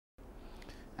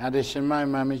Adeshimai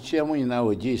Mami Chiamu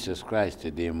Inawo Jesus Christ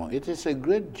demo. It is a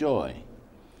great joy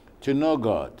to know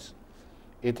God.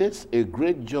 It is a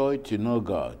great joy to know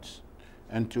God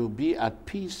and to be at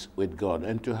peace with God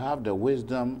and to have the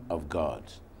wisdom of God.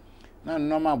 Now,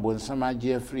 normal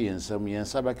bonsama free and some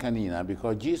yensabakanina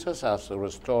because Jesus has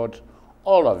restored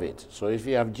all of it. So if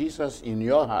you have Jesus in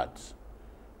your heart,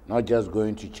 not just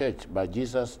going to church, but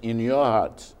Jesus in your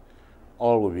heart,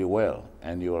 all will be well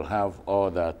and you will have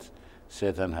all that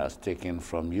Satan has taken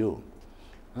from you.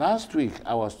 Last week,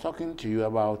 I was talking to you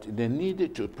about the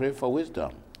need to pray for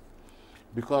wisdom.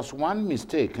 Because one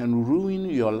mistake can ruin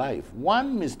your life.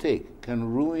 One mistake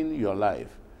can ruin your life.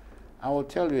 I will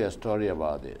tell you a story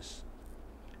about this.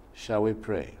 Shall we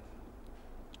pray?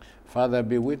 Father,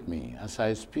 be with me as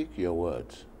I speak your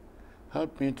words.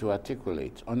 Help me to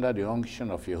articulate under the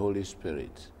unction of your Holy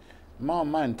Spirit. Ma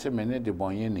man te mene de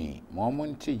bonyeni, ma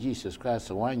omunti Jesus Christ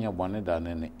wanya bone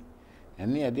danene.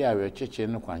 Eni ade awe cheche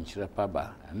no kwankyere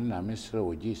paba, eni na mesre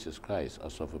wo Jesus Christ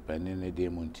osofu panene de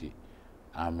munti.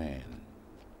 Amen.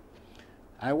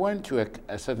 I went to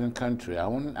a certain country, I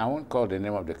won't call the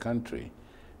name of the country,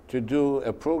 to do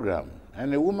a program.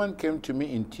 And a woman came to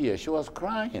me in tears. She was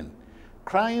crying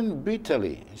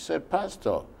bitterly. She said,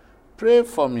 Pastor, pray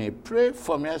for me, pray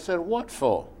for me. I said, what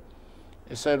for?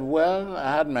 He said, well,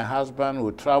 I had my husband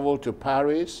who traveled to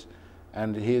Paris,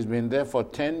 and he's been there for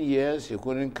 10 years. He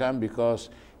couldn't come because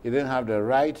he didn't have the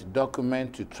right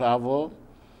document to travel.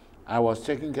 I was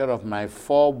taking care of my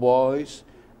 4 boys.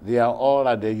 They are all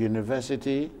at the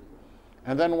university.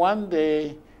 And then one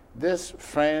day, this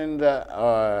friend,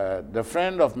 the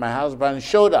friend of my husband,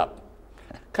 showed up,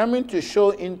 coming to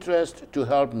show interest to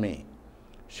help me.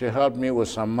 She helped me with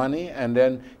some money, and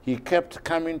then he kept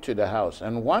coming to the house.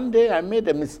 And one day, I made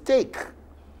a mistake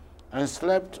and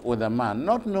slept with a man,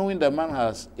 not knowing the man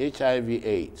has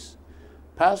HIV/AIDS.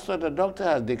 Pastor, the doctor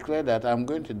has declared that I'm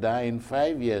going to die in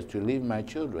 5 years to leave my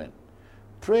children.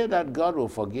 Pray that God will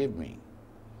forgive me.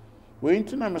 We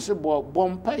interna me se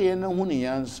bompa ye na huni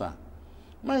yansa.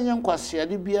 Man yan kwase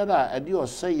ade biara ade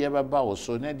osay ye beba wo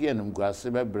so na de anum guase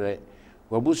bebre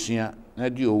wabusua na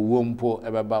de owuo mpo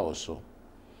ebeba wo so.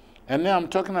 And now I'm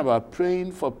talking about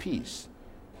praying for peace.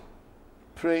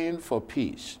 Praying for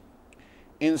peace.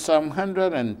 In Psalm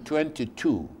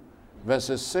 122,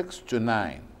 verses 6 to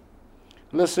 9,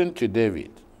 listen to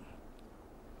David.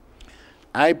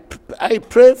 I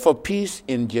pray for peace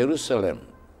in Jerusalem,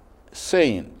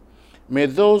 saying, may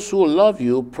those who love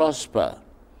you prosper.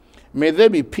 May there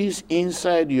be peace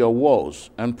inside your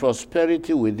walls and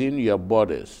prosperity within your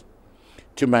borders.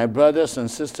 To my brothers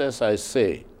and sisters I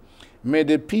say, may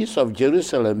the peace of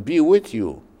Jerusalem be with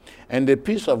you, and the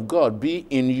peace of God be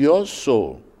in your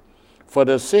soul. For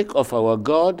the sake of our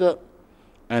God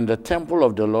and the temple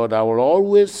of the Lord, I will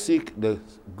always seek the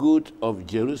good of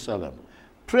Jerusalem.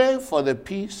 Pray for the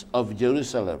peace of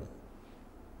Jerusalem.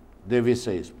 David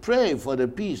says, pray for the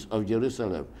peace of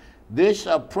Jerusalem. They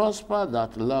shall prosper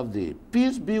that love thee.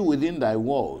 Peace be within thy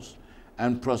walls,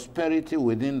 and prosperity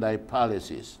within thy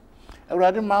palaces.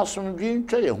 Awurade masom dwin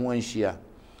twa ye ho anhia.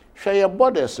 Hwɛ ye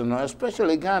borders no,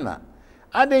 especially Ghana.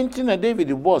 Adentina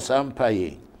David boss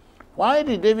ampaye. Why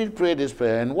did David pray this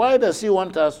prayer, and why does he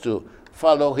want us to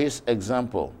follow his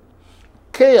example?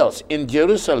 Chaos in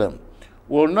Jerusalem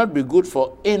will not be good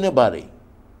for anybody.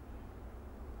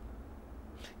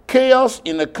 Chaos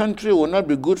in a country will not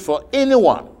be good for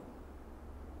anyone.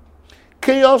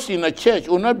 Chaos in a church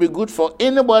will not be good for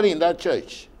anybody in that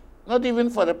church, not even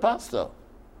for the pastor.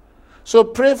 So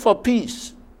pray for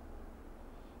peace.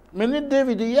 Many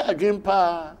David ya dream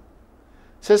pa.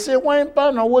 Say wine pa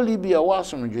na wo Libya wa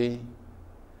asomdwe.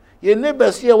 Ye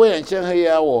neighbors here we enchen ha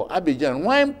ya wo Abidjan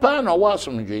wine pa na wa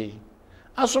asomdwe.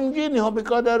 Asomdwe ni ho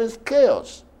because there is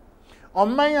chaos.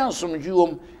 On my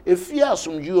asomdwe if you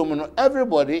asomdwe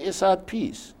everybody is at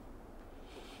peace.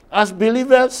 As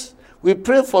believers, we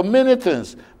pray for many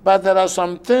things, but there are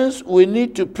some things we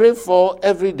need to pray for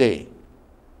every day.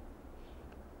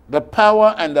 The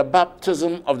power and the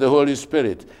baptism of the Holy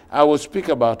Spirit. I will speak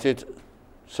about it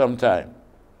sometime.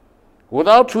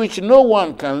 Without which no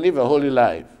one can live a holy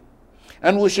life.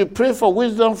 And we should pray for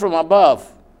wisdom from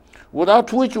above,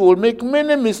 without which we will make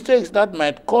many mistakes that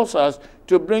might cause us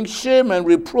to bring shame and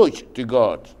reproach to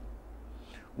God.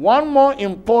 One more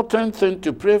important thing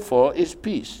to pray for is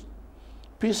peace.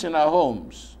 Peace in our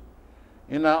homes,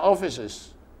 in our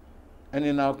offices, and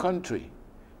in our country.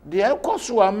 The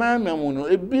ekoso amama no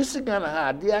ebisi Ghana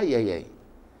ha de ayeye.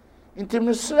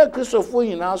 Intimisere Christopher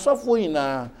ina asofo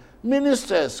ina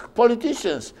ministers,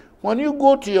 politicians, when you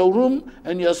go to your room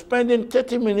and you're spending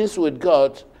 30 minutes with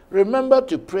God, remember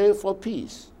to pray for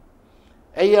peace.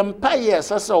 Eyempaye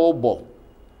sasa obo.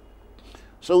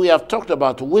 So we have talked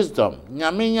about wisdom.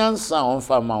 Nyame nyansa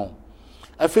onfa ma wo.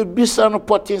 Afi bisa no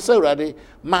potin se urade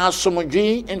ma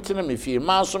asomdwe entina me fie,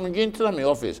 ma asomdwe entina me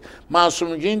office, ma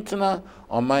asomdwe entina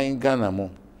oman Ghana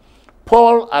mo.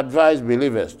 Paul advised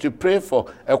believers to pray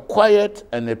for a quiet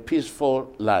and a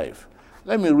peaceful life.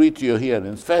 Let me read to you here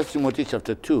in 1 Timothy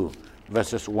chapter 2,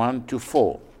 verses 1 to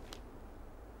 4.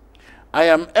 I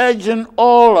am urging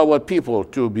all our people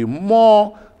to be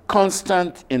more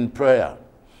constant in prayer.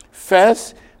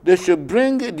 First, they should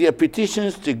bring their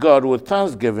petitions to God with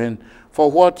thanksgiving for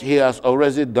what he has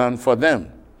already done for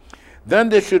them. Then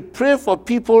they should pray for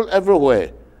people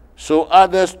everywhere, so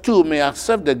others too may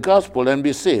accept the gospel and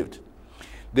be saved.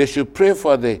 They should pray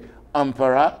for the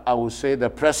emperor, I would say the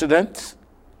president,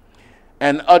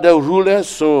 and other rulers,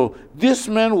 so these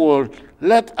men will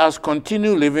let us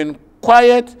continue living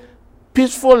quiet,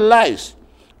 peaceful lives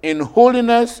in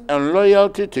holiness and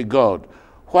loyalty to God,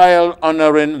 while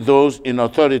honoring those in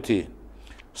authority.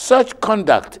 Such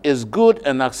conduct is good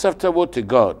and acceptable to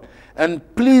God and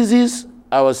pleases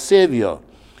our Savior.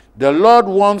 The Lord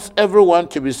wants everyone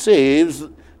to be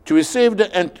saved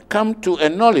and come to a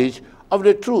knowledge of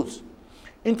the truth.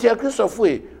 In the case of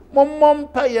way,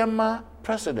 Momom Payama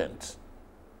president.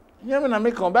 Yamina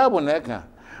make on Bible neka.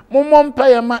 Momom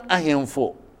Payama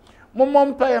ahemfo.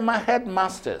 Momom Payama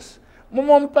headmasters.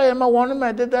 Momom Payama one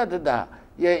me da.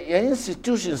 Your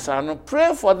institutions are no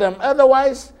pray for them.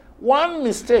 Otherwise, one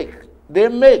mistake they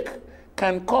make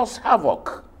can cause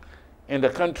havoc in the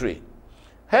country.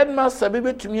 Headmaster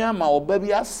bibi tumia ma obabi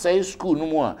asay school no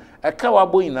mu a eka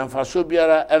wabo ina mfaso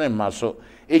biara ene maso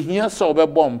ehia se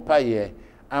obebọ mpaye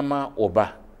ama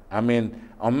oba. I mean,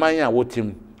 omanya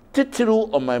wotim titiru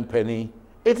omanpani.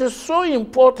 It is so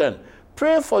important.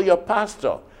 Pray for your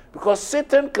pastor because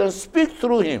Satan can speak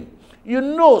through him. You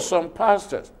know some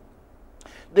pastors,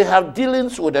 they have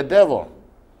dealings with the devil.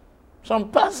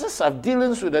 Some pastors have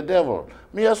dealings with the devil.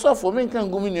 Me yourself for me can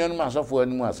go in myself for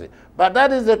anyone. But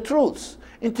that is the truth.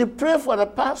 And to pray for the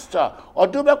pastor or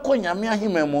do be konya me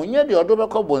ahimemo nye or do be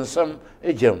ko bonsam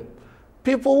ejem.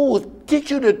 People who will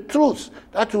teach you the truth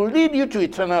that will lead you to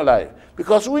eternal life.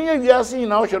 Because when you are seeing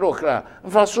now shirokra,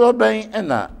 mfaso ben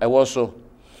ena ewoso.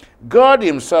 God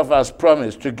himself has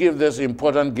promised to give this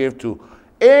important gift to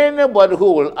anybody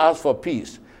who will ask for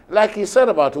peace. Like he said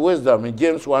about wisdom in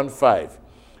James 1:5.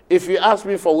 If you ask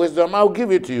me for wisdom, I'll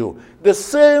give it to you. The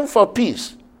same for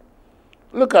peace.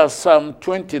 Look at Psalm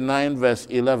 29, verse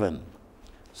 11.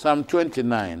 Psalm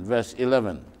 29, verse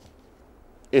 11.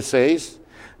 It says,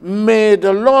 may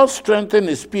the Lord strengthen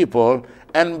his people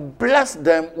and bless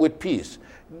them with peace.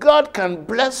 God can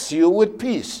bless you with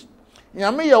peace.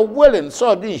 Nyame you're willing,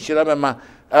 so di nshira bema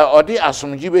or di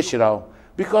asomdwe be shira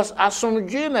because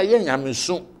asomdwe na ye nyame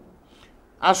su.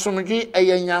 Asomdwe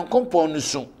eye nyankopon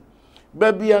su.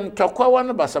 Baby and tokwa wan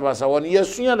basabasa wan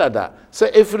yesunya dada. Say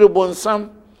every bonsam,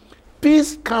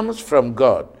 peace comes from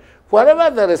God.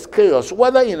 Wherever there is chaos,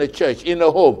 whether in a church, in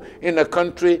a home, in a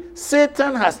country,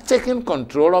 Satan has taken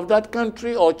control of that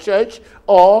country or church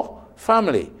or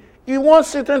family. You want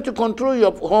Satan to control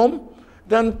your home?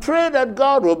 Then pray that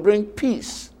God will bring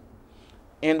peace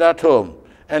in that home.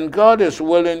 And God is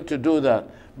willing to do that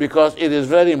because it is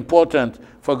very important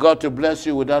for God to bless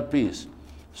you with that peace.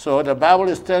 So the Bible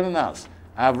is telling us,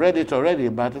 I've read it already,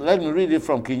 but let me read it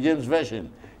from King James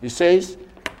Version. It says,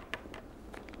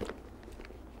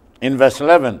 in verse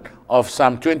 11 of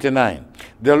Psalm 29,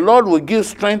 the Lord will give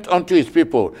strength unto his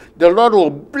people. The Lord will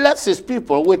bless his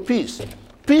people with peace.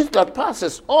 Peace that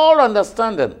passes all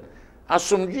understanding.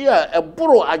 Asumjia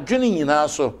eburo adwene nyina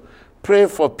so. Pray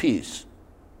for peace.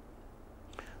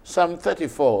 Psalm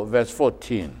 34 verse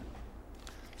 14.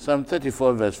 Psalm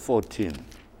 34 verse 14.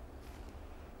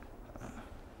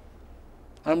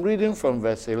 I'm reading from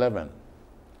verse 11.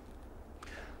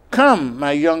 Come,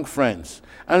 my young friends,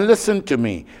 and listen to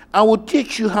me. I will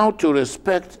teach you how to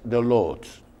respect the Lord.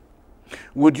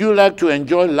 Would you like to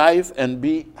enjoy life and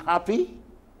be happy?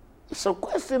 It's a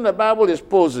question the Bible is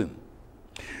posing.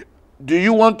 Do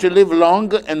you want to live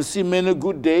long and see many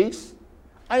good days?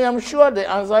 I am sure the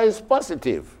answer is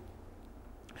positive.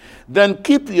 Then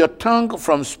keep your tongue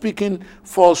from speaking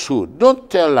falsehood. Don't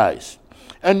tell lies.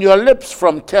 And your lips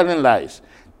from telling lies.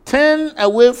 Turn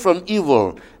away from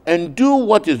evil and do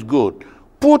what is good.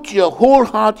 Put your whole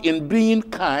heart in being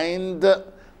kind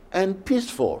and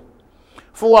peaceful.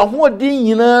 For what din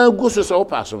yina go so so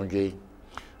pasomdwe.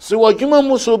 So wajuma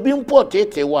mu so bi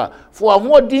mpotete wa for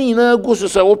what din yina go so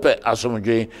so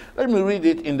asomdwe. Let me read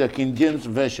it in the King James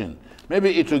Version.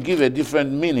 Maybe it will give a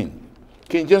different meaning.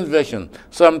 King James Version,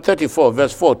 Psalm 34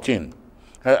 verse 14.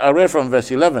 I read from verse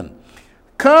 11.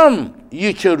 Come,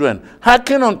 ye children,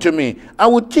 hearken unto me. I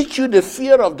will teach you the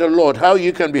fear of the Lord, how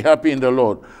you can be happy in the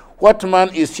Lord. What man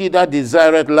is he that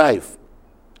desireth life?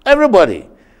 Everybody.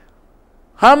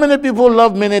 How many people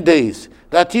love many days,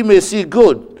 that he may see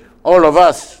good? All of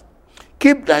us.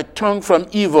 Keep thy tongue from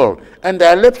evil, and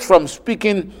thy lips from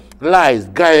speaking lies,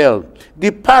 guile.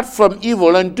 Depart from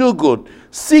evil and do good.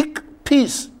 Seek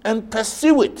peace and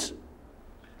pursue it.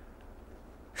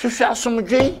 Shusha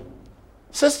asomdwe.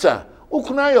 Sister,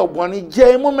 ukuna yo boni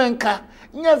je momenka.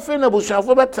 Nya fe na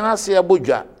busuafo betena se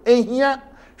abodwa. Ehia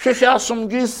shusha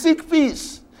asomdwe, seek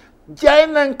peace. Jai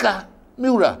nanka,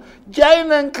 miura. Jai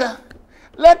nanka.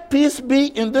 Let peace be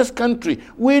in this country.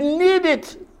 We need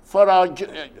it for our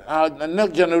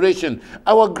next generation.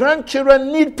 Our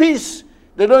grandchildren need peace.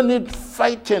 They don't need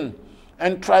fighting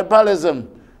and tribalism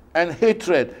and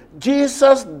hatred.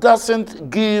 Jesus doesn't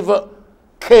give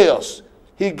chaos.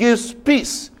 He gives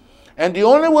peace. And the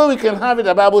only way we can have it,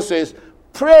 the Bible says,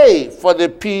 pray for the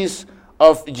peace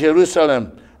of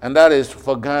Jerusalem. And that is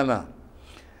for Ghana.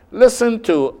 Listen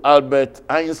to Albert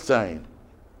Einstein.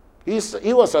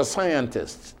 He was a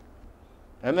scientist.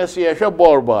 And let's see,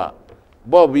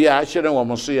 Bob, yeah, I shouldn't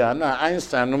want to see now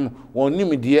Einstein won't need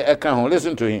me account.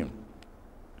 Listen to him.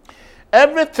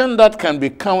 Everything that can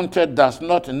be counted does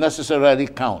not necessarily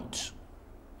count.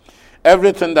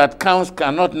 Everything that counts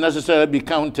cannot necessarily be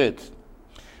counted.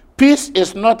 Peace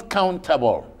is not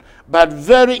countable, but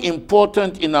very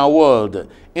important in our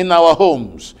world, in our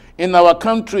homes, in our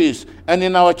countries, and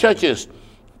in our churches.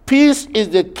 Peace is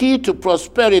the key to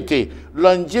prosperity,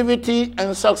 longevity,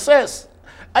 and success.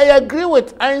 I agree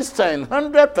with Einstein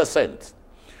 100%.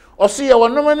 Or see, our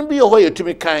normal be away to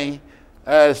me kind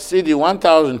CD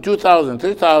 1,000, 2,000,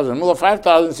 3,000, more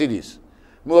 5,000 cities,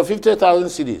 more 50,000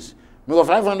 cities, more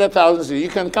 500,000 cities. You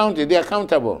can count it; they are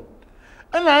countable.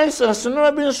 And Einstein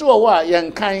never been so aware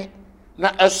young kind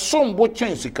na a sombo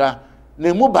chensika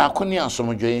ne mu ba ko ni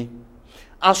asomdwe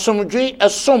a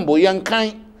sombo young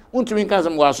kind. Untimi kan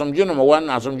some asomdwe number 1,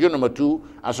 asomdwe number 2,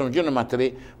 asomdwe number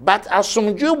 3, but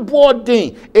asomdwe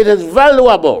boarding, it is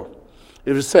valuable.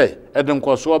 If you say edem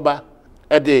kwasoba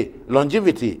ede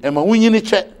longevity e ma wunyi ni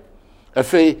che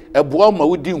afei eboa ma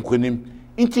wudi nkwanim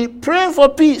nti pray for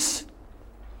peace.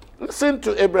 Listen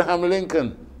to Abraham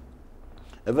Lincoln,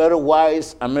 a very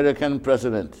wise American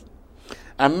president.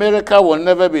 America will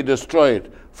never be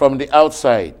destroyed from the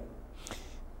outside.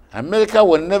 America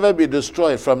will never be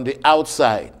destroyed from the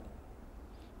outside.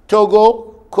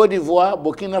 Togo, Cote d'Ivoire,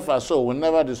 Burkina Faso will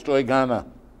never destroy Ghana.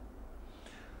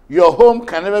 Your home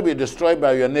can never be destroyed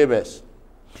by your neighbors.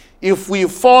 If we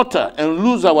falter and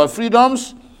lose our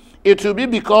freedoms, it will be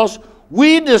because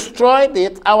we destroyed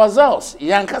it ourselves.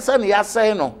 Yankasa ni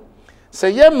yasay no.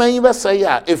 Say ye man ba say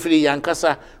ya efiri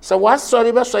yankasa. Say wa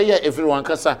sorry ba say ya efiri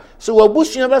wankasa. Say wa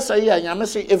bushia ba say ya nyame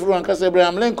say efiri wankasa.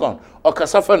 Abraham Lincoln o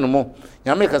kasa fa no mo.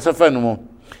 Nyame kasa fa no mo.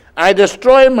 I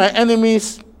destroy my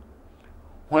enemies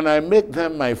when I make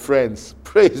them my friends.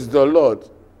 Praise the Lord.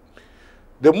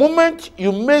 The moment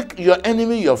you make your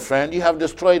enemy your friend, you have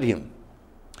destroyed him.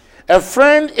 A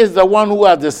friend is the one who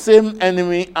has the same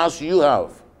enemy as you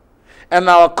have. And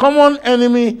our common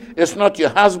enemy is not your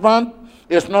husband,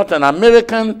 it's not an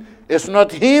American, it's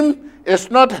not him,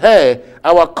 it's not her.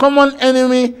 Our common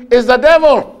enemy is the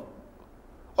devil.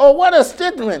 Oh, what a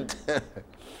statement.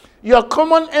 Your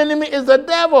common enemy is the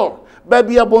devil.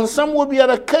 Baby, some will be at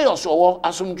a chaos or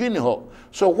asumjiniho.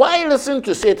 So why listen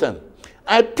to Satan?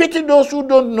 I pity those who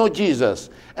don't know Jesus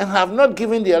and have not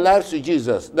given their lives to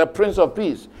Jesus, the Prince of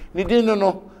Peace. Ni didn't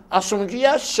know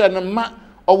asumjiya shanama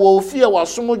or fear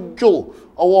was sumo Joe,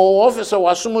 or officer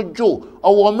was sumo Joe,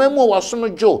 or memo was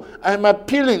sumo Joe. I'm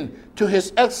appealing to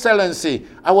His Excellency,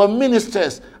 our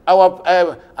ministers,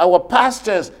 our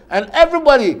pastors, and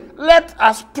everybody. Let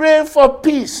us pray for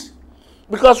peace.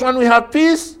 Because when we have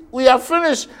peace, we are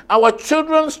finished. Our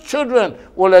children's children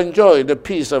will enjoy the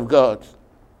peace of God.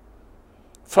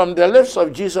 From the lips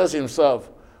of Jesus himself,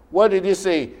 what did he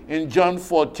say in John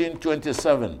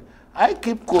 14:27? I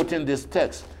keep quoting this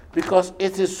text because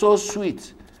it is so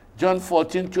sweet. John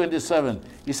 14:27.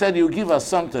 He said he will give us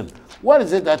something. What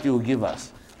is it that he will give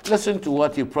us? Listen to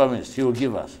what he promised he will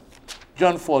give us.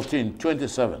 John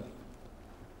 14:27.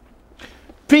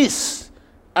 Peace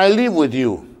I leave with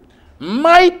you.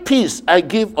 My peace I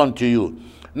give unto you.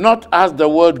 Not as the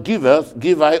world giveth,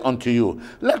 give I unto you.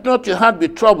 Let not your heart be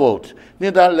troubled,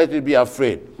 neither let it be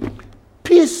afraid.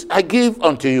 Peace I give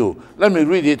unto you. Let me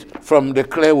read it from the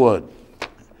clear word,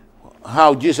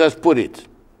 how Jesus put it.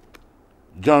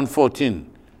 John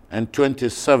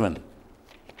 14:27.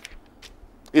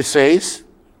 It says,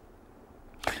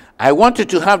 I want you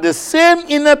to have the same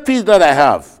inner peace that I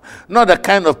have. Not the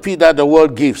kind of peace that the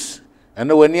world gives.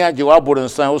 And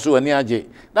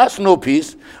that's no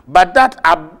peace, but that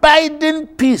abiding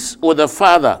peace with the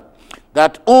Father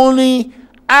that only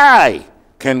I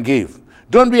can give.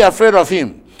 Don't be afraid of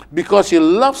him, because he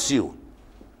loves you.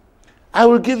 I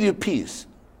will give you peace.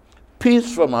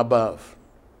 Peace from above.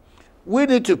 We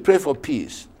need to pray for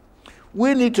peace.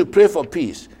 We need to pray for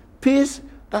peace. Peace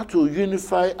that will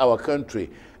unify our country.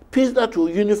 Peace that will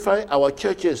unify our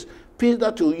churches. Peace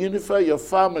that will unify your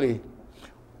family.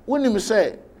 When you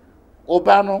say,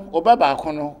 Obano,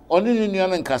 Obabakono, only in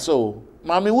Yan and Casso,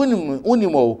 Mammy Winimo,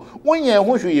 when you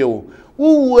are you,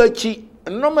 who were cheap,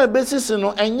 and no my basis,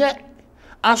 and yet,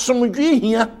 as some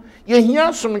here, you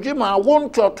hear some dream, I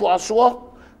won't talk to us.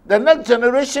 The next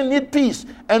generation need peace,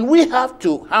 and we have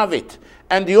to have it.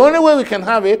 And the only way we can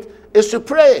have it is to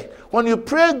pray. When you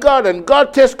pray God and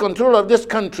God takes control of this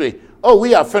country, oh,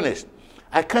 we are finished.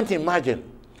 I can't imagine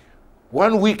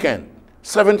one weekend,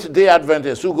 Seventh-day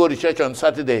Adventists who go to church on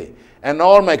Saturday, and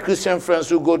all my Christian friends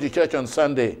who go to church on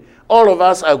Sunday. All of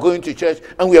us are going to church,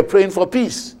 and we are praying for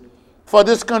peace for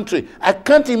this country. I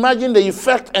can't imagine the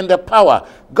effect and the power.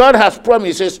 God has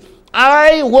promises,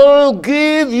 I will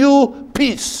give you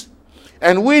peace.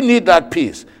 And we need that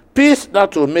peace. Peace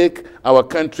that will make our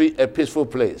country a peaceful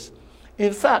place.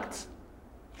 In fact,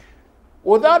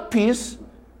 without peace,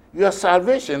 your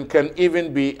salvation can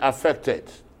even be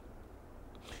affected.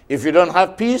 If you don't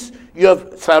have peace,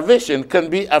 your salvation can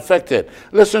be affected.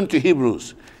 Listen to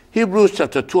Hebrews. Hebrews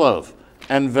chapter 12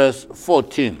 and verse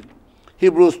 14.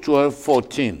 Hebrews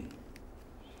 12:14.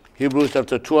 Hebrews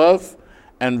chapter 12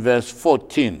 and verse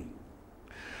 14.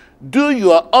 Do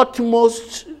your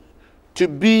utmost to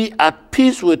be at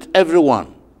peace with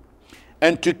everyone,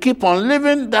 and to keep on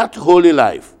living that holy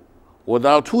life,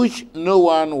 without which no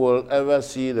one will ever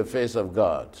see the face of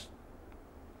God.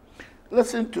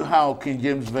 Listen to how King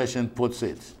James Version puts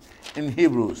it in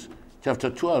Hebrews chapter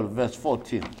 12, verse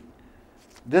 14.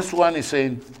 This one is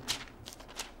saying,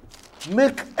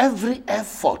 make every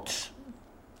effort.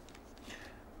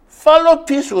 Follow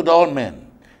peace with all men,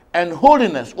 and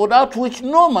holiness, without which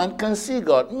no man can see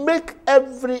God. Make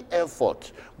every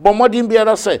effort.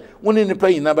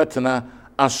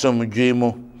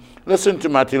 Listen to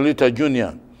Martin Luther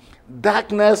Jr.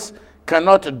 Darkness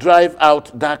cannot drive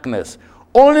out darkness.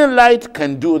 Only light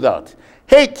can do that.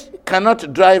 Hate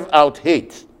cannot drive out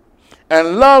hate.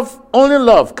 And love, only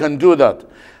love can do that.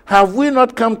 Have we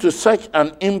not come to such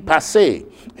an impasse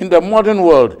in the modern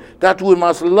world that we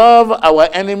must love our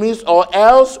enemies or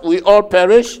else we all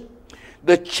perish?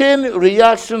 The chain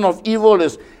reaction of evil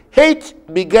is hate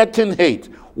begetting hate,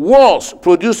 wars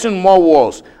producing more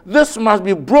wars. This must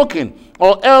be broken,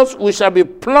 or else we shall be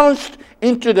plunged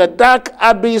into the dark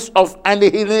abyss of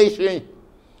annihilation.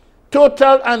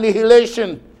 Total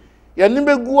annihilation.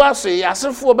 Yanimbe guase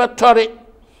yasefo betori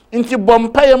inti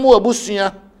bompa yamu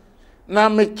abusia na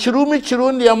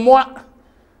mechiru ndi amwa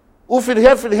ufiri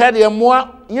head yamwa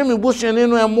nyemi busia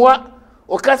nenu yamwa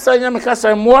okasa nyemi kasa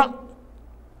yamwa.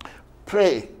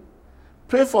 Pray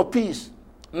for peace.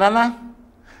 Nana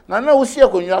usia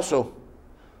konwa so.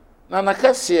 Nana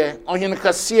kase onyen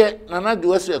kase nana de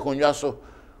wase konwa so.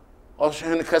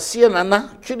 Onyen kase nana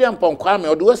twide mponkwa me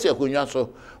ode wase konwa so.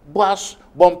 Boss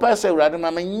bompa se urade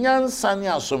ma nyansa ne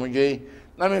asomdwe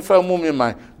na me fa mu me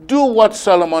man. Do what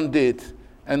Solomon did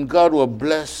and God will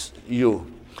bless you.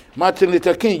 Martin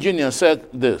Luther King Jr. said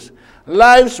this: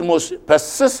 life's most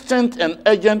persistent and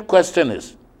urgent question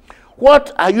is,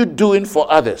 what are you doing for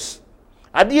others?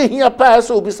 What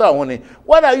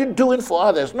are you doing for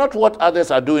others? Not what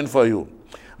others are doing for you.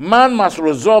 Man must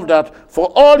resolve that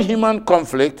for all human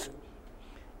conflict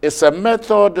is a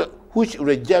method which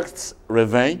rejects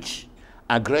revenge,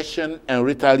 aggression, and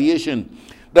retaliation.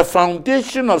 The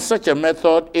foundation of such a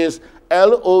method is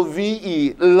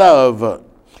LOVE, love.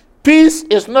 Peace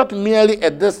is not merely a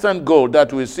distant goal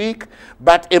that we seek,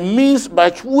 but a means by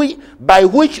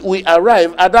which we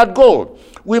arrive at that goal.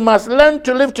 We must learn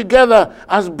to live together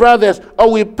as brothers,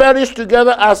 or we perish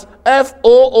together as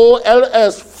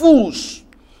FOOLs, fools.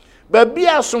 But be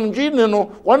asumjini no,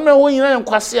 one man when you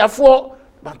kwasiafo,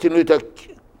 Martin Luther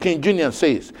King Jr.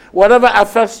 says, whatever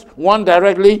affects one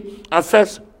directly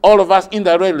affects all of us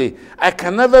indirectly. I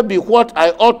can never be what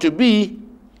I ought to be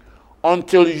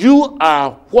until you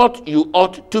are what you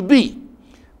ought to be.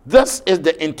 This is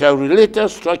the interrelated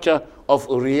structure of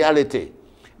reality.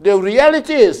 The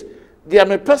reality is, there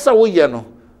may person we no,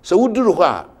 so we do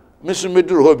what, Mr.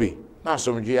 Meduru Hobby, not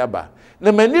some Giaba.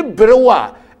 The many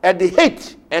brewa at the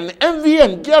hate and envy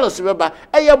and jealousy, but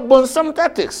I have born some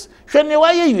tactics.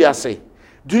 You say,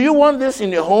 do you want this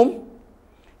in your home,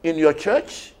 in your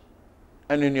church,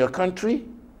 and in your country?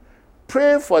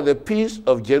 Pray for the peace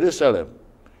of Jerusalem,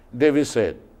 David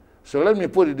said. So let me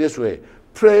put it this way.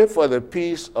 Pray for the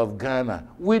peace of Ghana.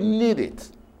 We need it.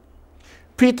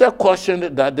 Peter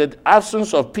cautioned that the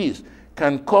absence of peace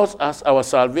can cause us our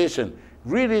salvation.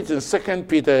 Read it in 2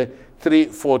 Peter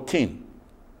 3:14.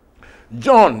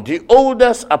 John, the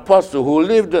oldest apostle who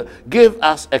lived, gave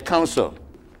us a counsel.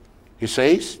 He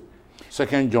says,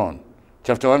 2 John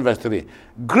chapter 1, verse 3,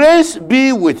 grace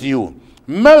be with you,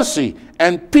 mercy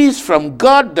and peace from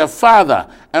God the Father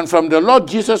and from the Lord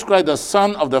Jesus Christ, the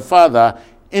Son of the Father,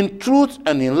 in truth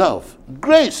and in love.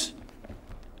 Grace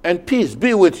and peace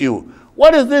be with you.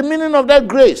 What is the meaning of that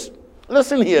grace?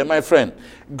 Listen here, my friend.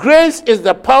 Grace is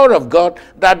the power of God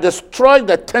that destroys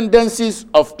the tendencies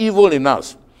of evil in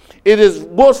us. It is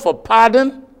both for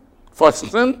pardon, for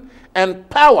sin, and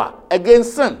power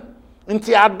against sin.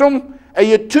 Inti adom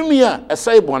eyetumia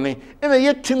esaibone, ina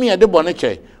yetumia de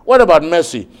boneche. What about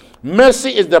mercy?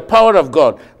 Mercy is the power of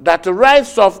God that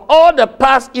writes off all the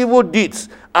past evil deeds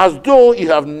as though you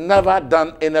have never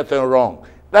done anything wrong.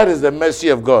 That is the mercy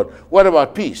of God. What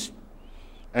about peace?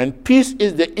 And peace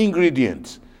is the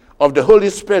ingredient of the Holy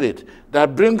Spirit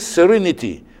that brings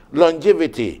serenity,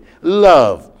 longevity,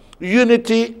 love,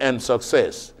 unity, and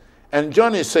success. And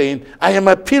John is saying, I am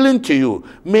appealing to you.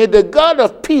 May the God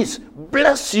of peace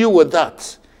bless you with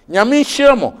that. Nyame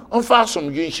nhyira mo, onfa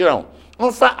asomdwe nhyira wo,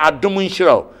 onfa adom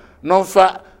nhyira wo,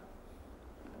 nonfa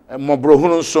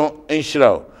mobrohunu nso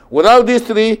nhyira wo. Without these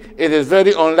three, it is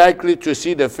very unlikely to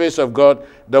see the face of God,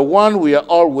 the one we are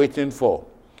all waiting for.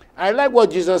 I like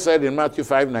what Jesus said in Matthew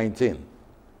 5:19.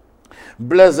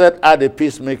 Blessed are the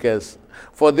peacemakers,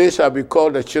 for they shall be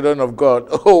called the children of God.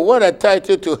 Oh, what a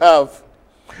title to have.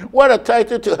 What a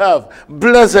title to have.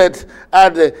 Blessed are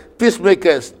the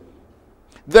peacemakers.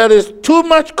 There is too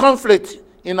much conflict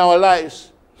in our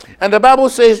lives. And the Bible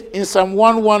says in Psalm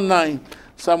 119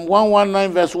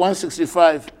 verse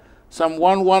 165, Psalm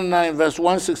 119 verse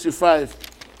 165,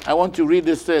 I want to read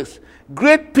this text.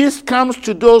 Great peace comes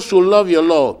to those who love your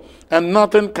law, and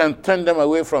nothing can turn them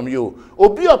away from you.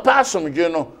 Obi opasum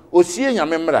no, osie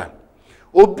nyame mmra.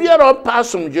 Obi ara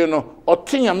opasum no,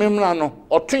 oto nyame mmra no,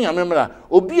 oto nyame mmra.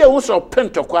 Obi a wo so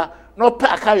pentokwa no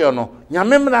pa akayo no,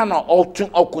 nyame mmra no oto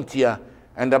okutia.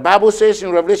 And the Bible says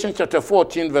in Revelation chapter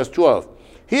 14 verse 12,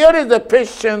 here is the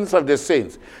patience of the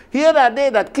saints. Here are they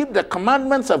that keep the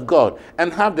commandments of God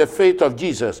and have the faith of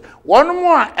Jesus. One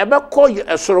more ebe call you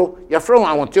esoro, ya from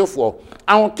awontelfo.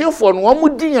 Awontelfo no omu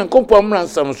di yankompo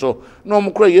mmransam so, no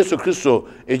omu kura Yesu Kristo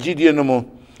ejidie no mo.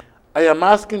 I am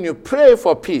asking you, pray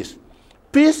for peace.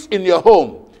 Peace in your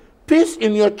home, peace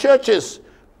in your churches,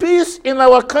 peace in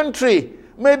our country.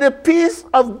 May the peace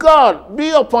of God be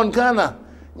upon Ghana.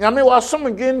 Nyame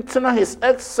wasomdwe ntena His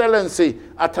Excellency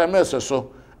Atameso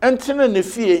so. Entena ne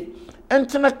fie,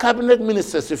 entena cabinet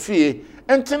ministers fie,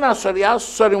 entena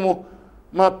asori mu,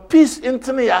 ma peace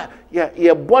entena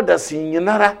ya borders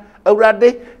nyinara,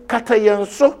 awrade kata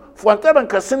yenso, fuantaba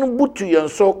nkase no butu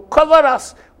yenso, cover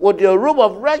us with your robe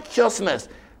of righteousness.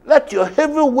 Let your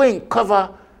heavy wing cover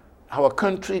our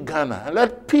country Ghana, and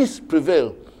let peace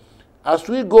prevail as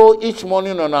we go each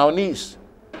morning on our knees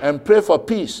and pray for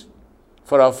peace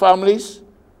for our families,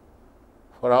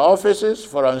 for our offices,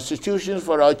 for our institutions,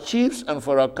 for our chiefs, and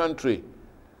for our country.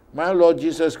 My Lord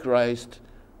Jesus Christ,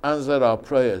 answer our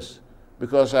prayers,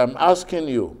 because I'm asking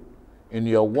you in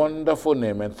your wonderful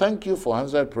name, and thank you for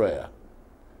answered prayer.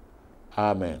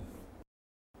 Amen.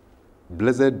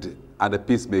 Blessed are the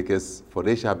peacemakers, for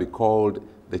they shall be called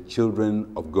the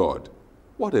children of God.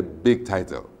 What a big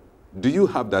title. Do you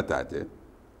have that title?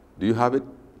 Do you have it?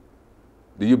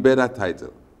 Do you bear that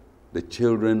title? The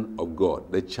children of God,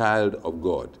 the child of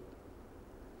God.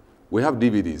 We have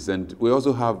DVDs and we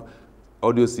also have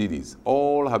audio CDs.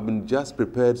 All have been just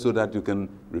prepared so that you can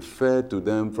refer to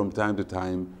them from time to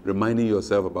time, reminding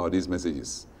yourself about these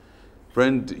messages.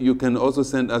 Friend, you can also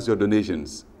send us your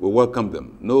donations. We welcome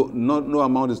them. No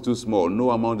amount is too small.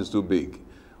 No amount is too big.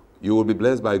 You will be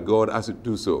blessed by God as you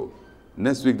do so.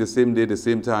 Next week, the same day, the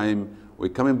same time, we're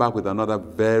coming back with another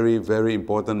very, very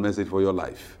important message for your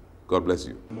life. God bless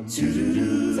you.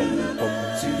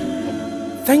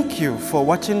 Thank you for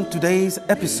watching today's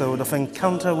episode of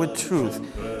Encounter with Truth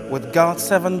with God's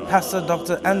servant Pastor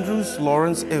Dr. Andrews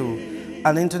Lawrence Ew,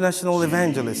 an international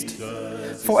evangelist.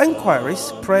 For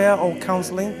inquiries, prayer or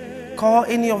counseling, call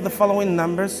any of the following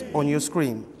numbers on your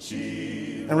screen.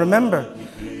 And remember,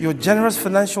 your generous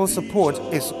financial support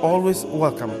is always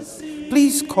welcome.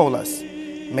 Please call us.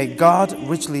 May God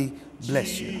richly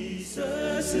bless you.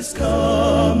 Jesus is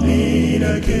coming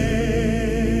again.